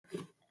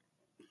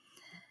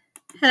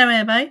Hello,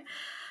 everybody.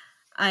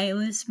 I'm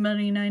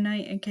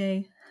Elizabeth99,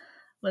 aka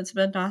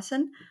Elizabeth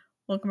Dawson.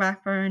 Welcome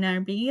back for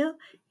another video.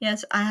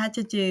 Yes, I had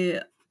to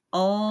do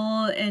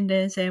all in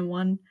this in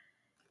one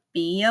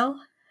video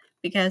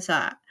because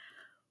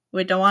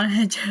we don't want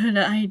to do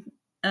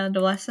the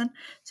lesson,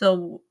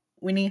 so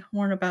we need to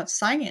learn about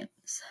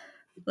science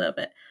a little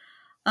bit.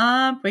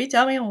 Please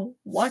tell me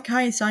what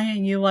kind of science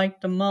you like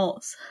the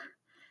most.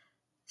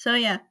 So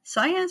yeah,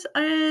 science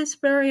is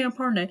very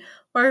important.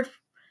 Or if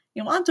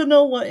you want to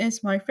know what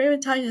is my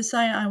favorite type of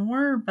science I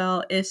learn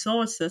about is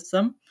solar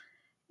system.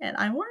 And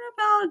I learn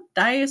about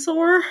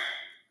dinosaur,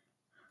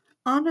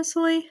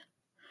 honestly.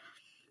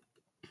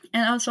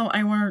 And also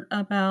I learned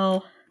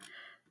about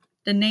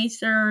the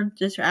nature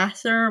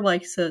disaster,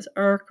 like says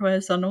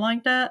earthquake, something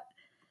like that.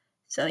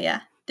 So yeah,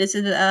 this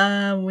is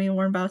we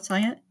learn about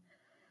science.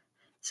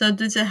 So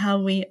this is how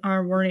we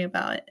are learning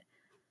about it.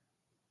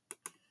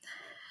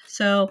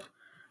 So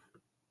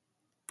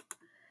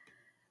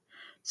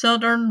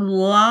there are a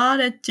lot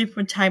of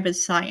different types of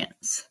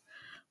science,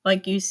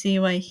 like you see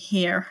right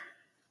here.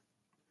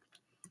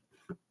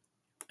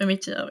 Let me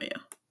tell you.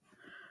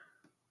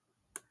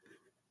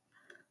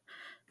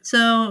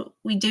 So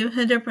we do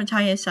have different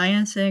types of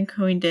science,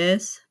 including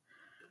this,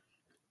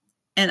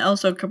 and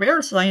also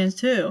computer science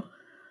too.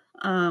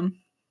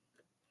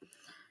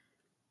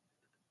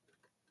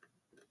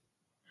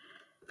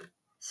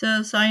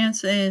 So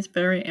science is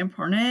very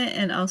important,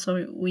 and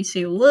also we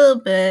see a little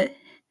bit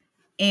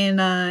in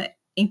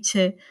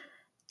into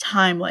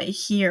time right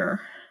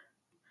here.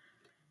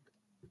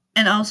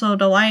 And also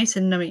the lights,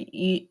 and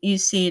you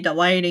see the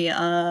lighting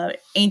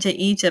ancient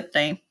Egypt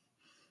thing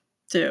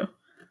too.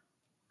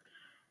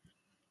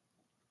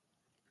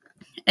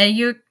 And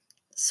you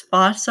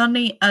spot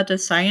something at the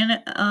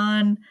science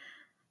on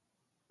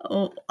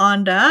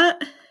that,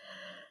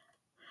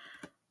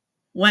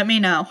 let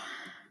me know.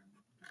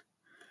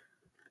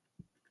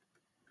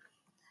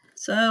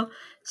 So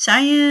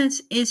science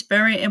is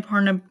very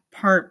important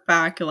part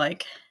back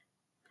like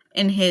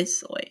in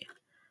history.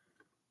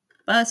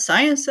 But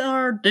science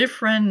are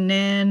different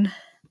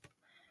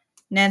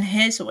than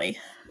history.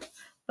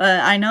 But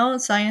I know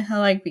science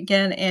like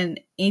began in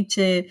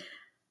ancient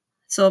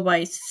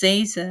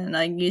civilization,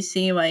 like you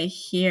see right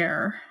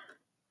here.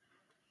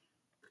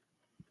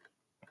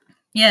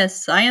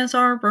 Yes, science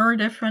are very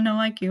different than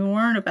like you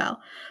learned about.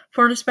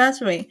 For the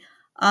specific,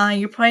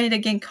 you played a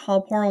game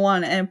called Portal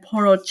 1 and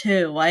Portal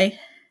 2, right?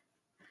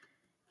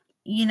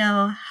 You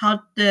know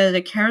how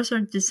the character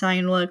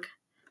design look.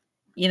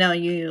 You know,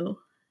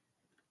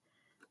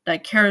 the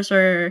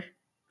character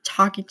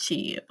talking to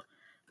you.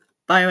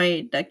 By the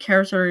way, the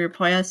character you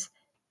play as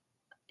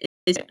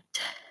is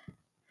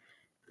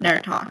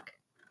never talk.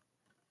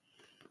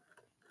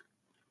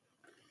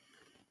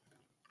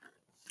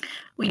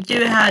 We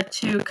do have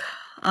two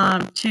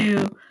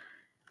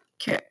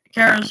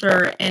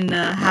character in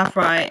the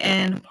Half-Life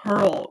and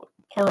Portal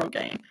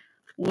game,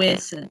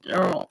 with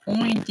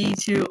only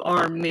these two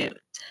are mute.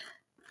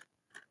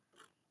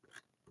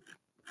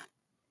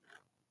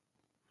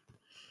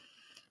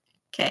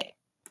 Okay.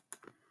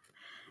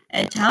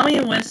 And tell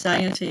me what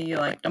science you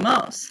like the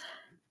most.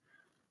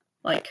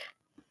 Like,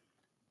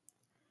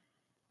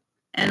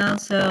 and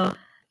also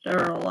there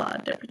are a lot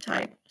of different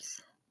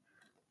types.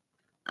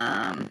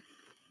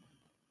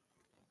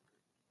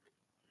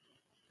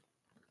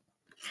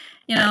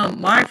 You know,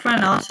 my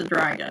friend also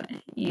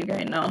Dragon, you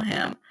guys know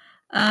him.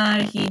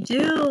 He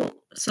do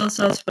so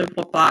with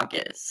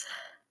robots.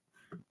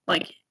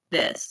 Like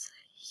this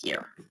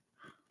here.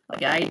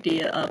 Like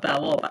idea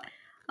about robot.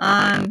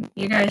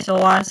 You guys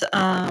will watch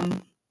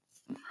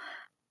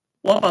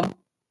robot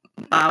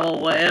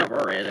battle,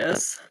 whatever it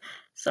is.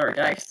 Sorry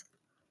guys.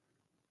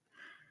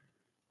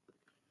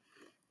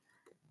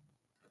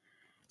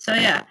 So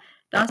yeah,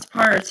 that's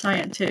part of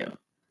science too.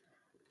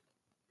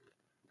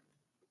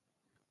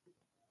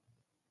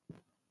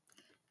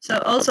 So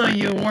also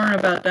you learn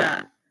about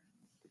that.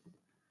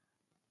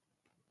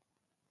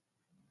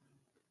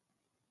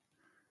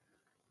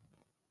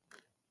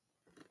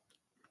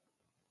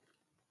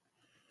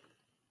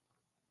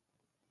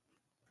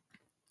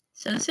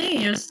 So see,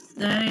 you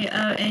study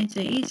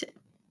ancient Egypt.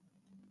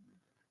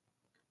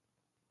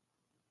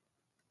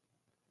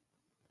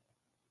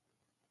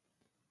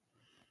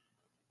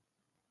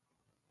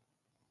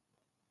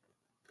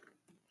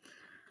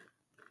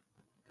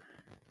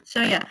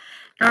 So yeah,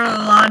 there are a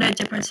lot of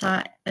different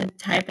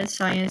type of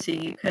science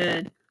that you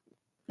could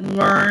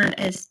learn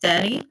and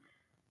study.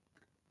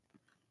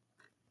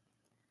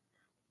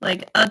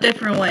 Like a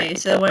different way,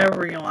 so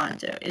whatever you want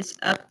to, it's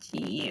up to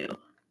you.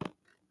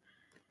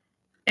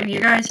 If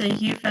you guys are a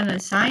huge fan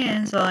of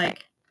science,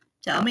 like,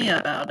 tell me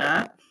about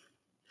that.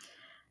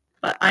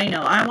 But I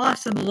know I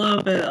watched a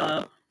little bit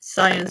of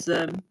science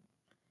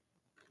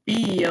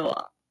video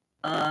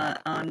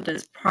on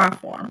this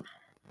platform,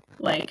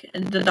 like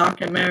the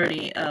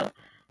documentary of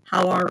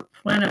how our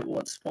planet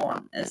was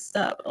formed and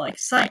stuff, like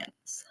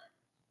science.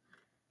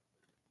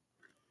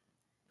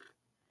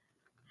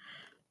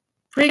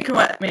 Please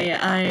correct me,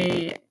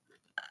 I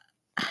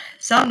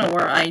some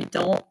where I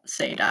don't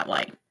say that,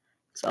 like,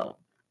 so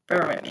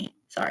bear with me.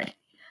 Sorry.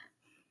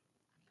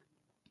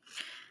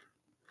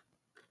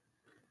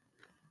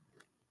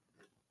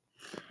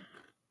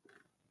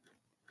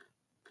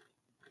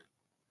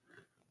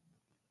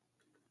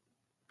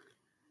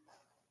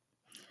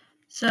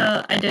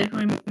 So I did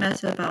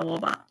mess about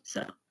Wobot.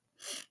 So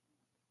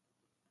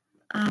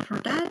for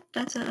that,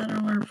 that's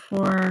another word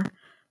for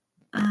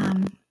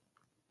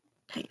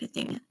type of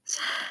things.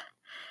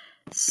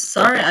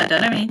 Sorry, I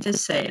didn't mean to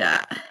say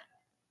that.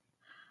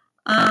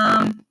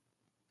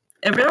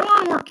 If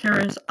everyone were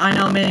curious, I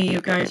know many of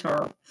you guys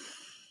are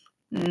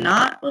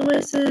not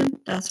listen,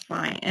 that's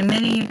fine. And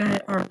many of you guys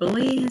are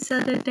believing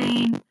said the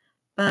thing,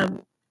 but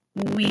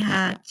we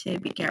had to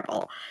be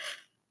careful.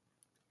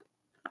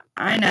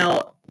 I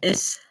know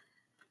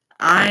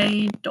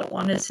I don't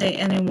want to say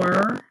any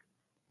word,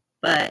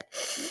 but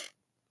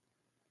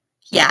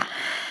yeah,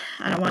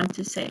 I don't want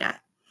to say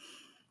that.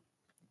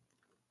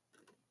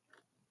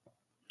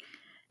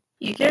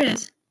 You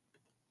curious?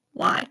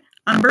 Why?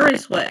 I'm very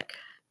slick.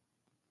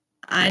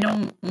 I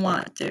don't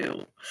want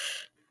to.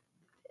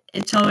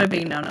 It's always a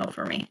big no-no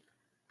for me.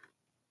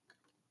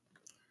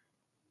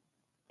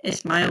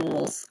 It's my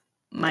rules,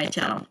 my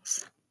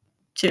channels.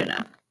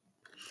 Tuna.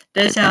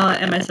 This channel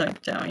and my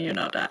second channel, you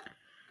know that.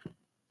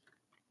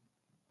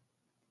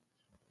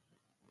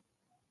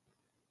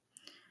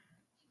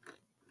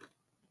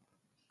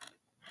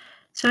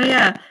 So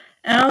yeah,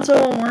 and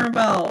also more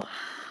about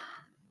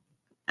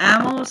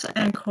animals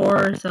and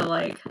core, so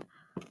like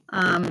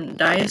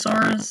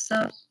dinosaurs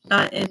stuff,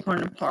 that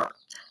important part.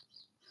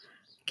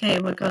 Okay,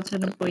 we'll go to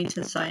the points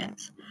of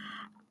science.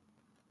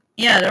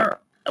 Yeah,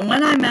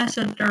 when I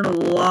mentioned there are a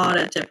lot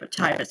of different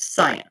types of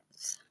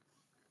science.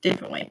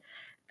 Differently.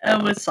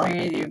 What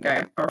science you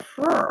guys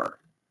prefer?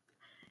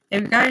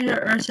 If you guys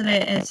are interested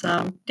in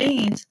some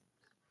things,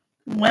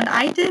 when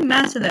I did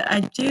mention it,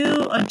 I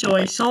do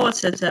enjoy solar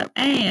system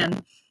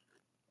and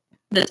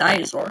the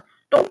dinosaur.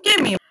 Don't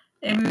get me.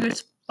 If you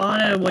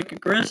spotted like a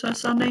grizz or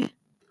something,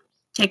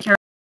 take care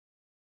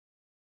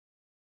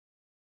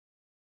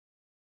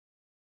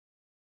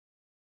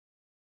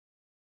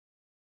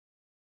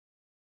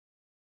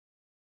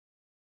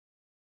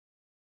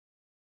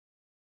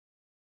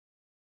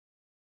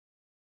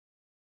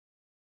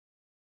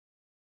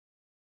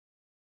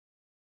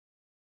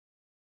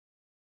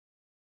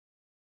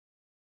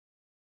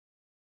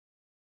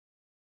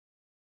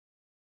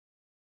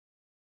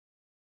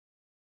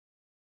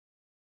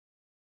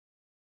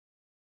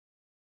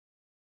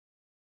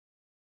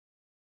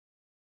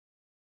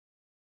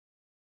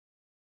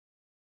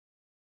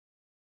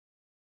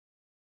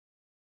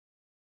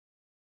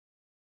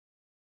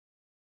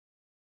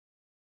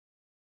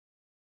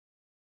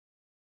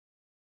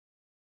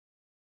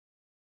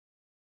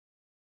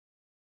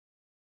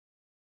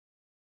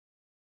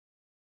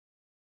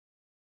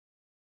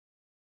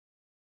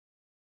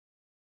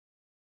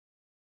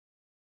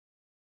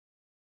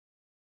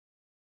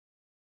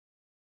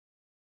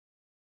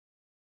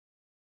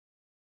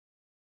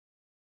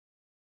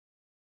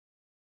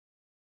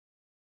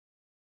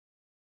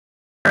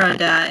of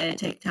that. It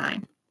takes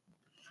time.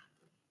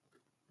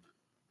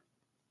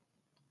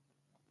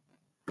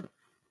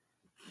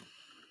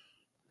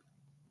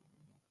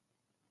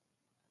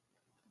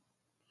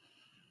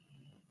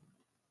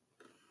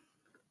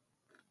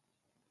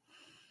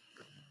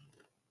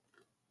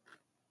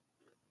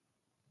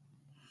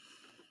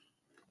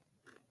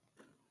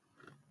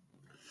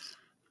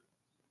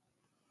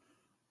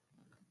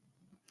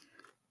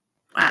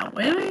 Wow,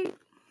 really?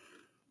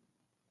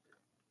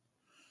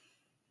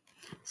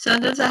 So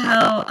this is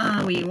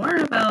how we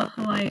learn about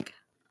like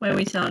when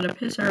we saw the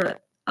picture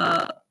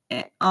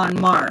on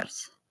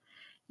Mars.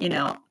 You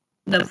know,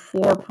 the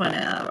 4 of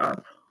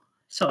our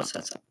solar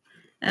system.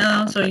 And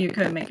also you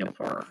could make it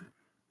for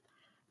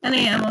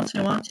any animals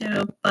you want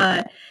to,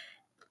 but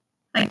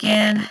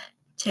again,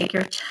 take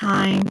your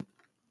time.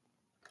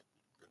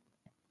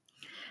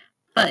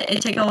 But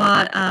it takes a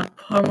lot of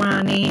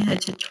programming to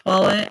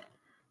control it.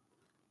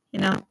 You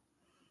know,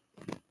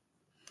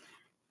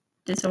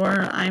 this is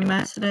where I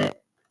mastered it.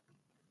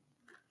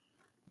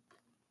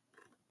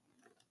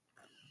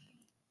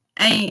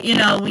 And you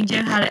know, we do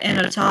have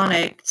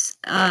animatronics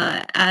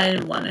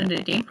at one of the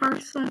theme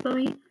parks, I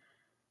believe.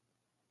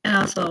 And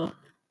also,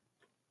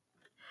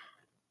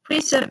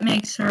 please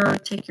make sure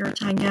take your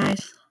time,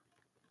 guys.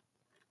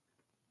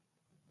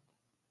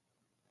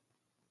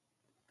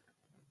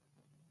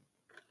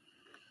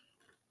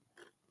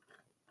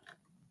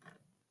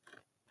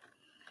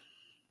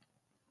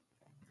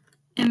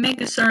 And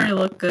make sure it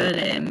look good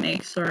and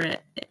make sure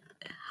it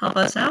help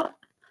us out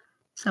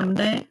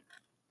someday.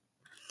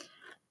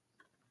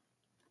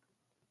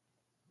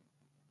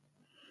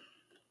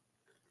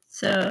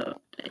 So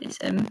there's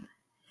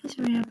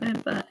history of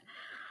it, but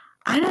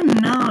I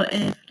don't know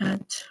if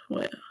that's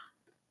true.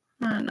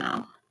 I don't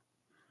know.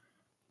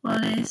 Well,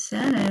 they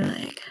said it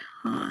like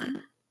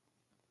on.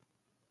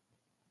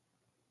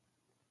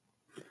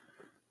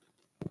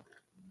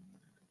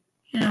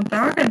 You know,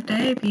 back in the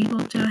day, people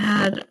do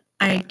had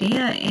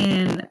idea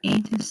in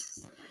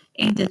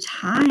the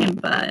time,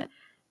 but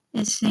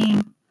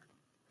seeing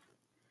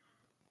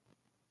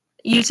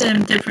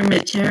using different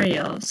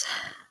materials,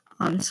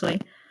 honestly.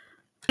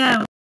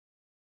 Yeah.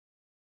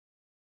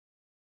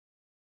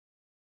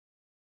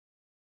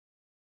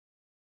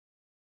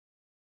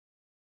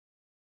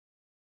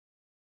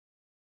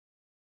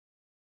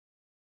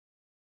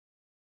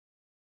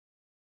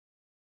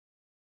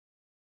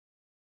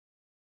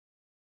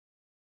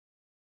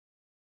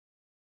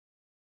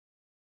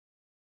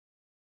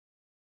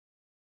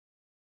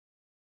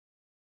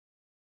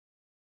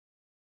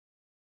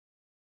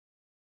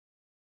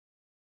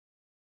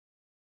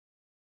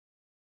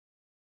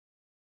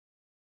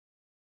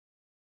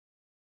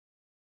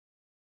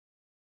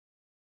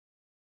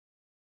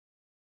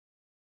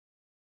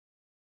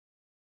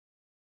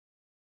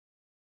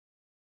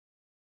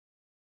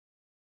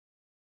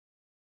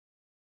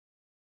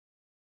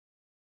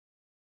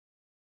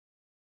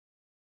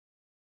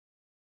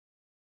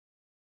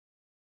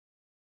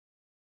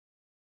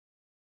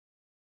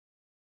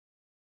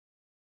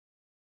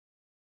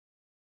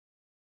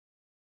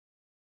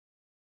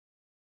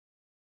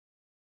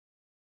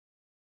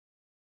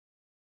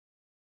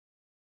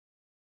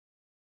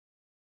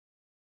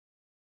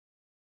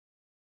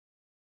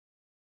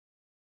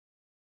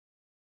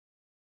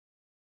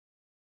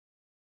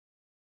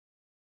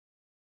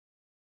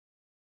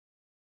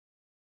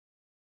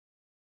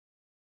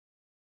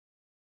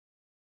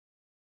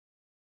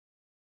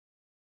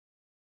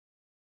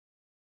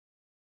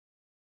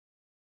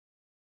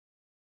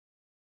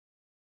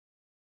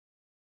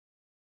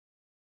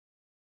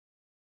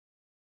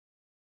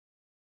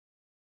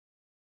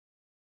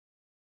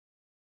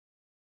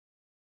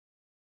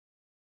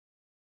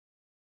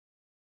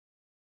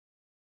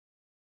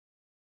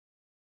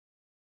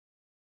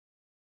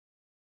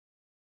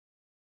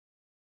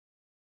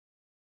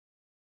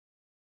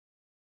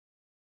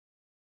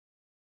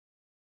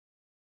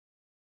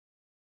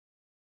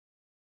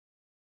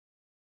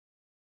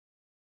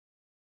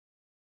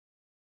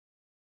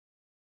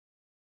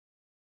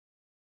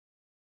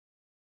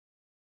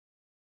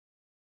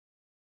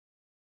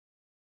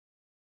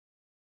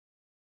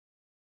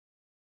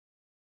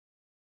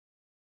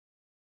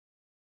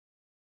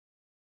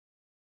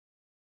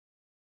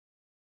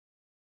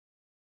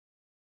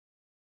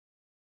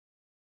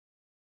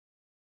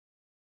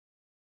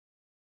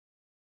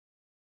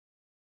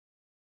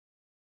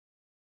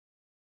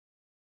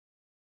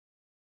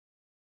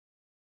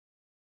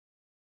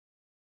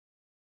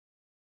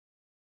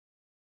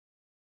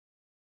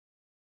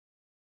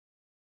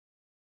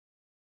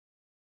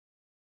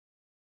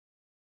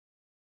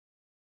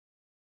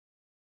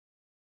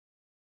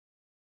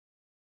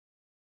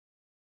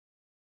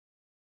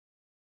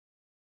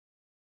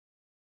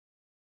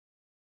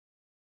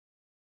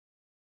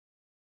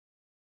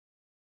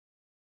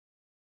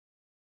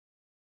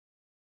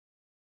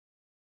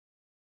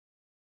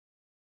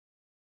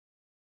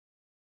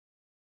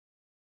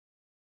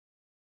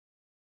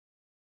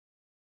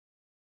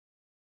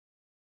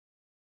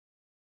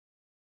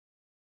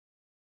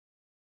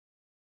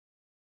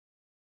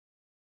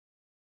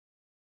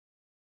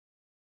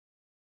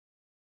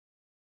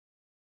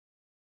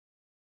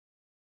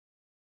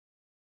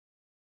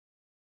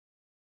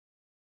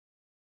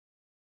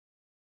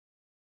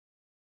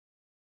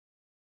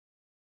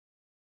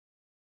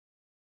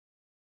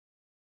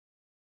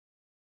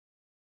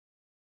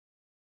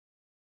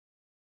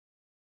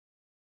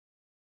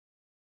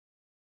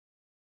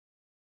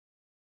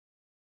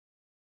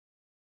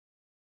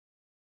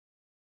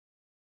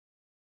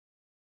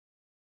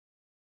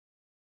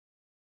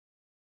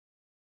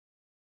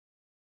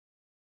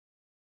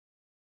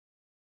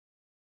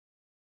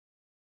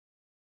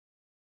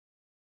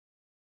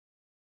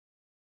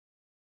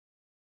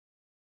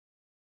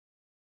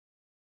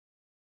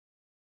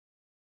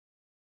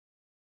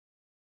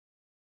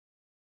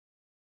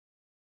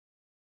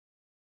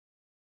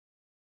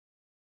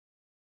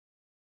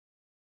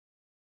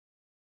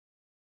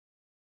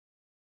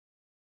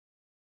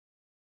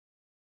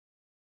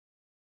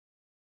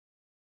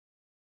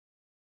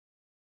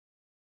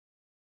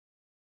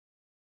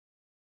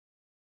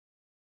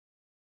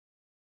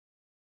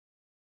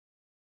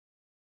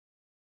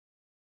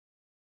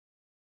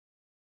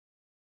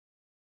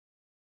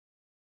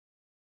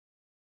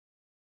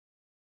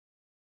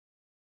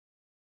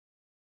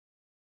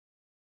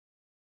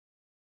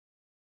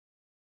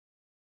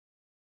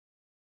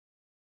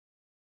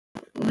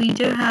 We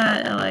do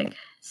have to like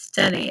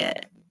study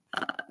it.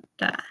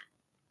 That.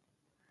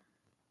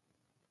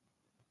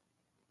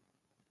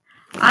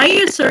 I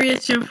use Surya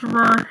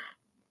for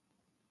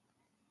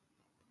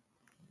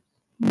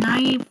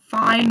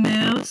 95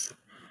 moves.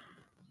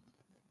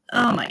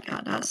 Oh my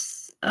god,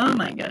 oh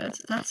my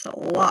goodness, that's a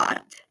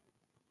lot.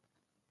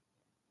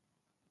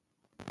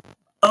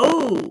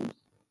 Oh!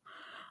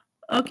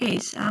 Okay,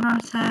 Saturn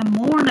had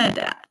more than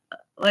that.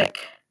 Like,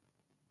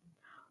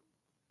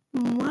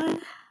 what?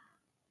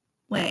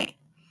 Wait.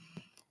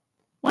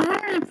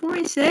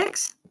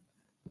 146?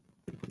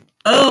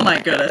 Oh my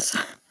goodness.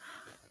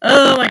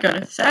 Oh my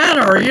goodness.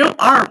 Saturn, you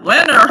are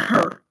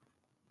winner!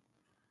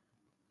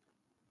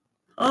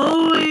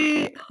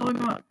 Holy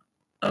god.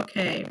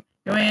 Okay,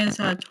 your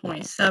answer had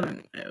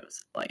 27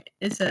 moves. Like,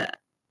 is it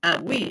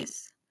at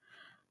least?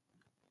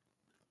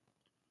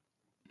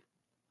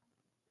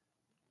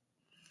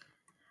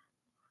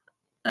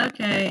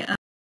 Okay,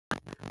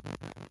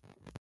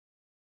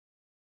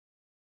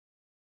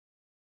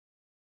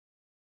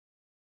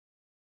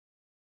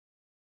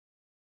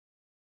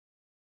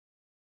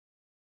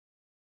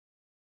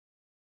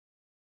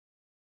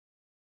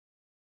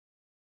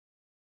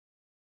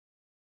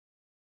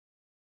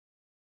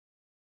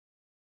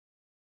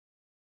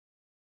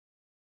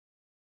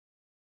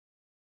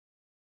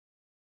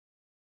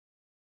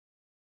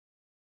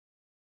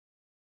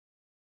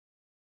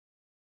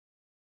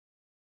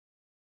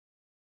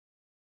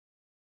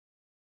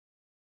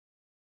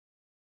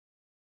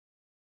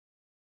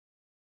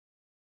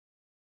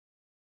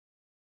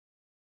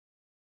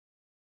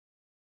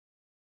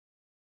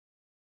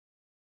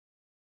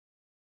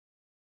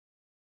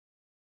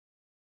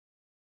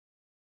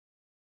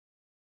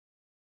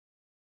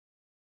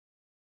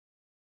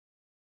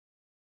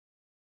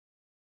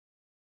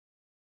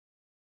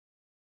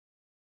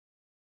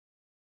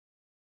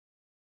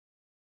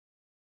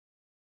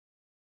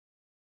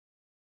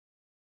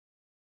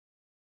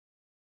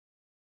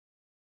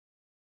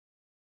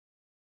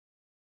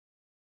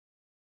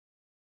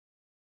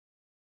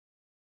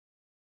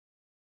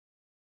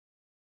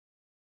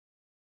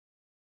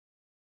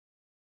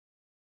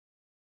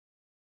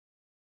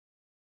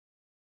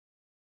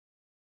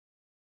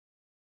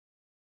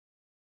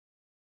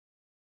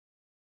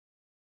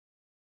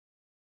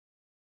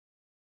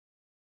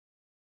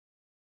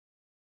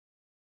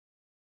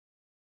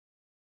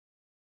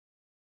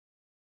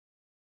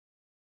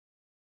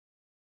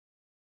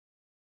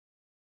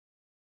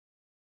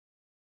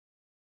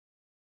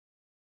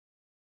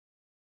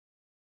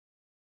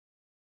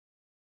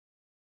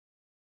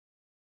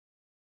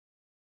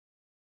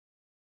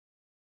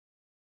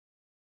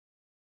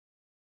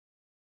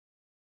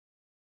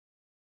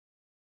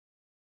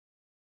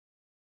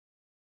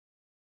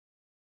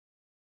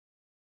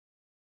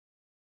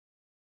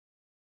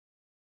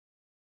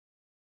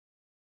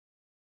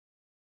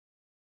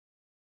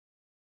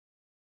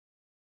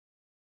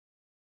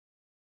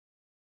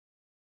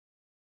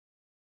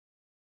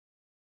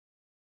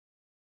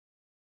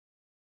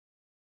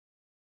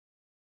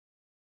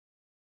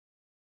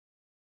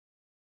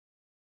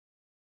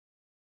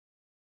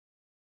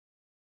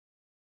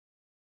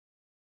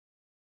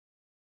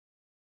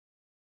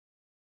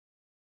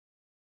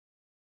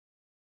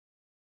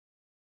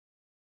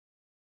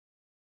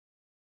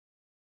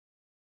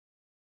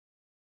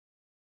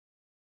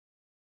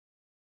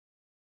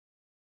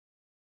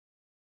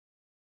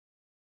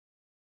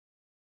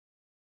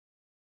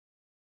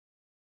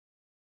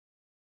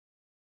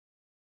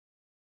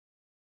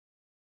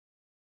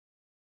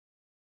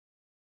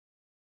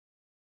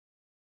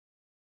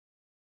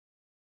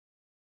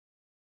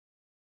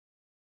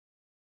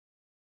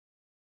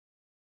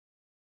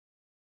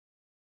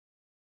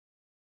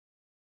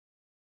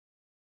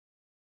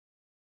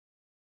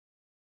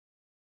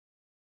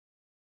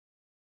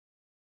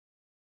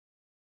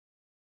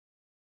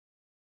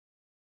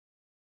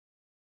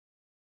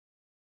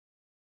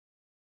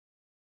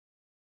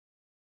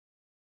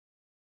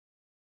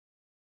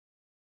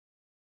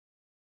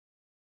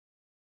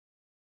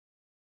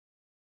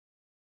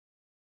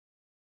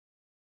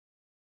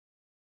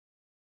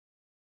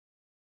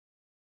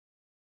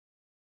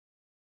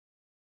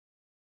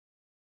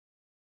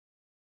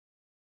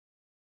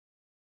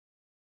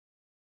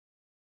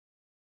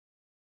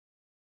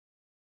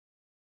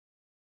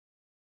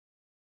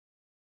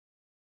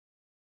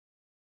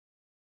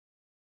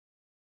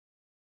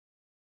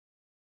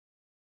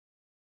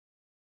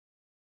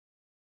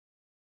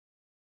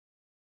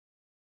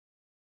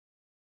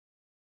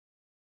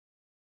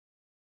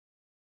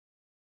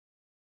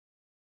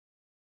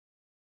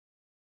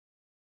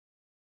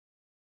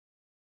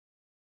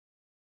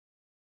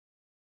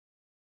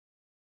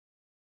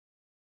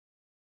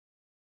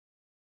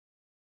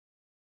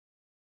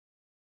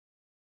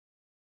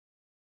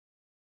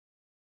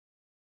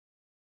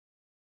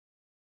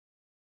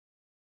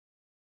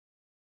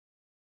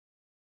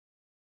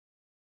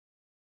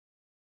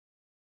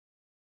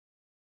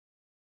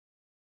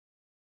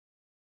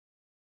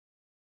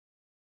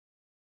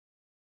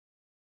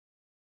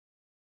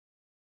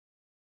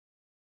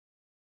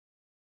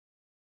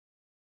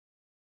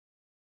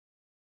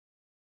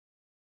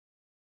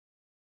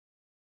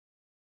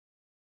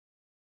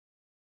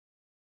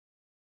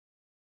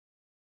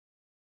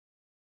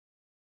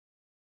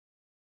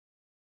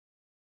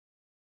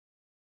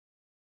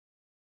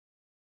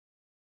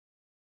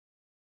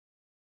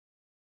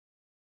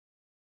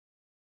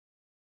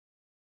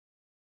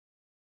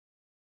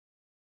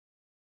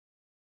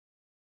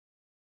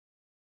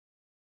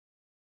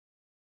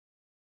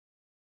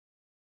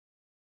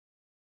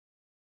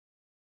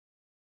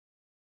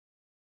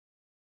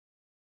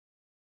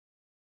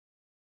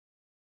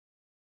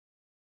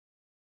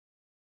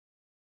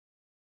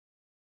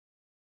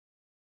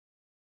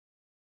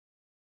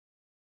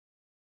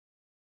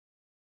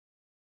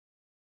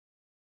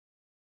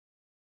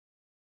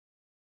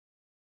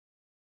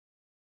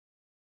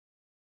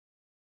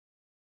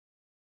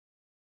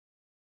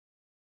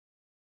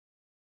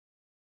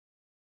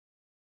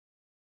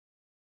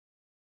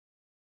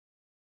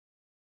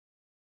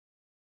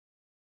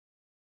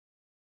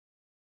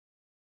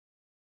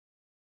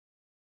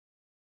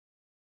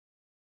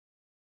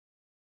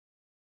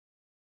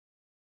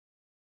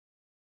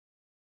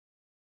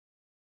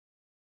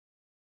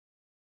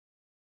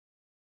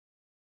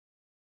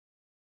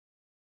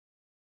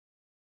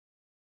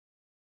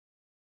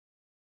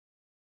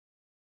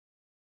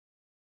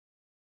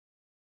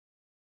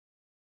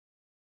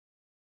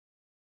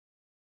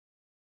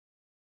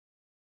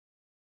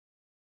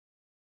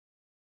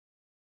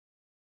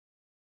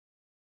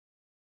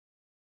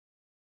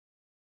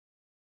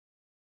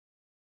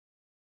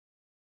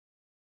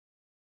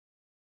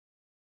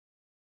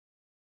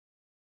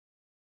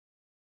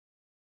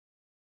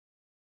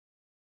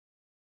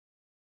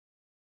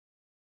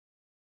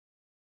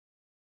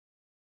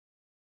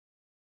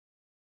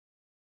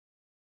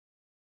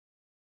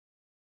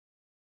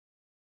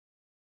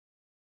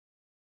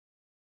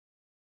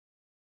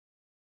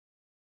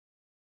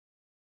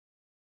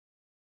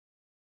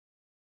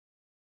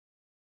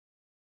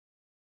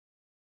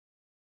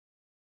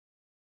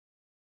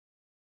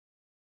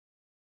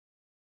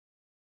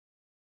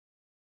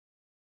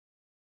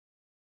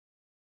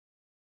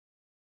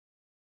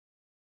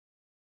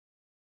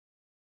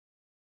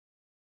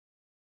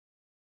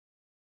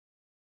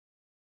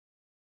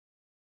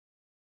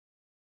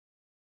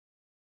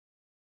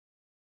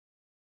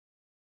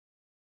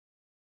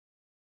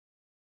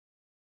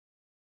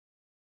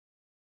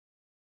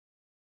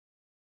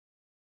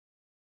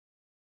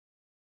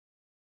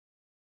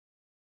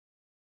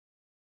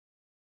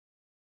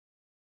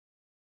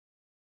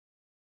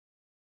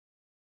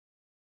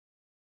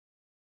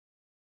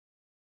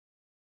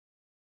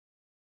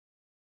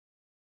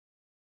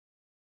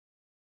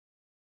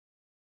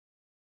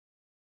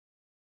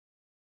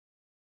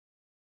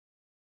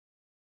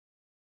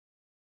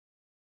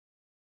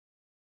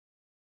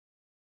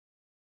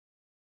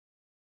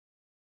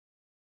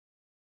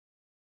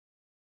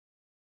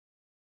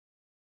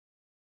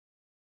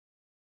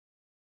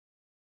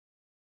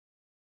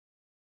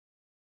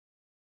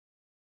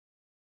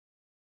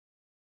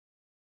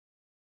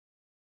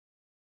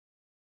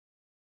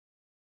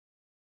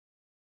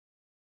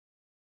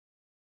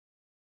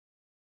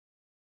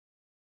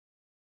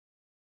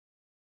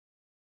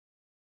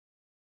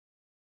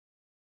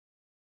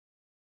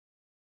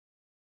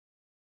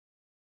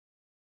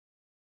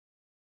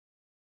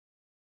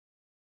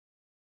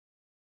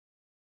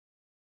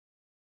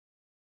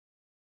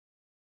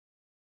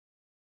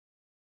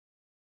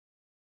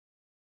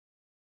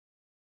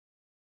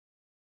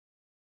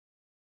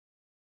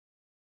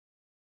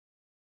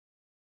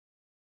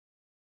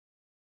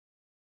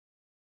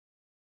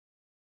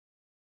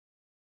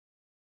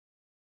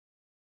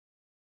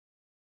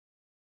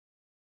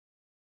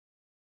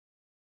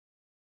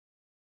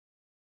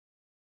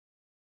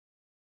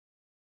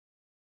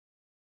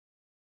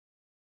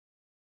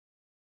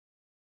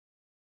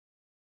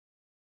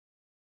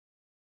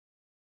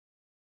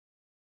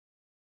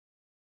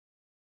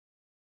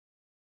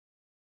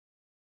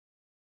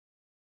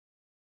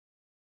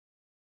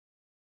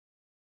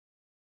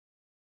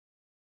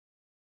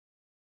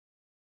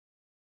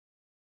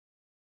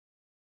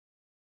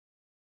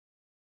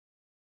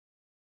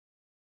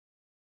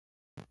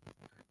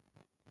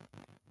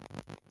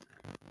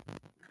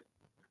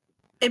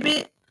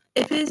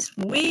 if it's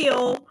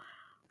real,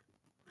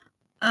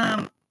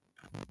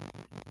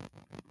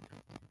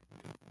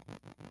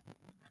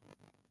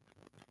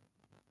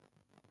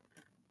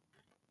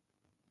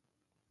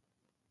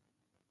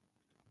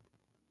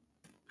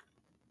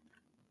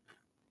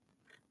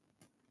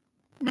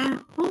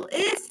 now who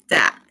is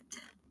that?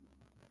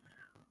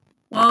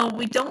 Well,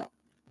 we don't.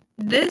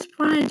 This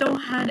planet don't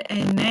have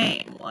a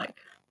name. Like,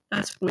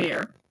 that's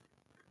weird.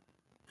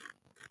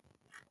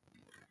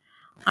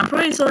 I'm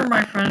pretty sure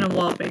my friend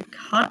will be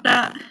caught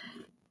that.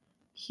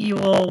 He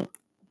will,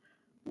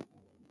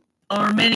 or maybe